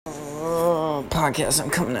podcast. I'm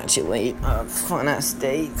coming at you late. Fun ass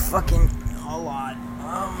day. Fucking a lot.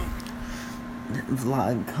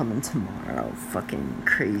 Vlog coming tomorrow. Fucking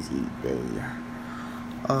crazy day.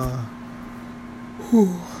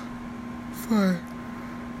 Fine.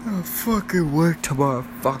 I'll fucking work tomorrow.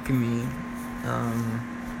 Fucking me.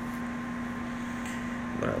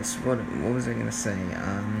 What else? What was I gonna say?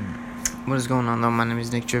 What is going on though? My name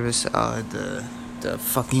is Nick Jervis. The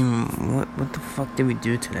fucking what the fuck did we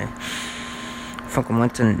do today? Fucking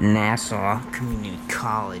went to Nassau Community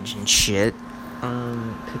College and shit.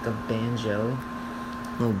 Pick up banjo.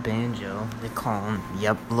 Little banjo. They call him.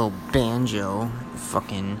 Yep, little banjo.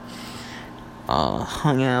 Fucking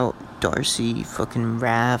hung out. Darcy, fucking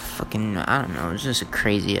Raph, fucking I don't know. It was just a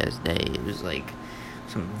crazy ass day. It was like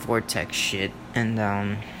some vortex shit, and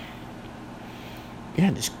yeah,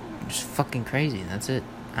 just fucking crazy. That's it.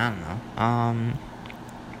 I don't know.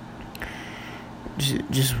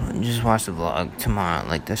 Just watch the vlog tomorrow.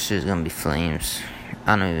 Like, that shit's gonna be flames.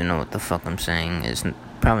 I don't even know what the fuck I'm saying. It's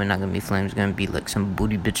probably not gonna be flames. It's gonna be like some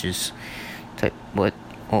booty bitches type. What?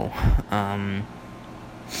 Oh,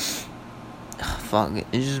 fuck.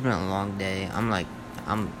 It's just been a long day. I'm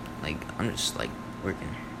just like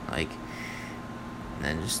working. Like, and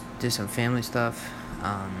then just did some family stuff.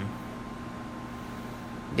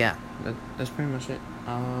 Yeah, that's pretty much it.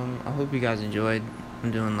 I hope you guys enjoyed. I'm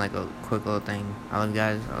doing like a quick little thing. I love you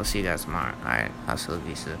guys. I'll see you guys tomorrow. Alright, hasta la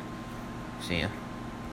vista. See ya.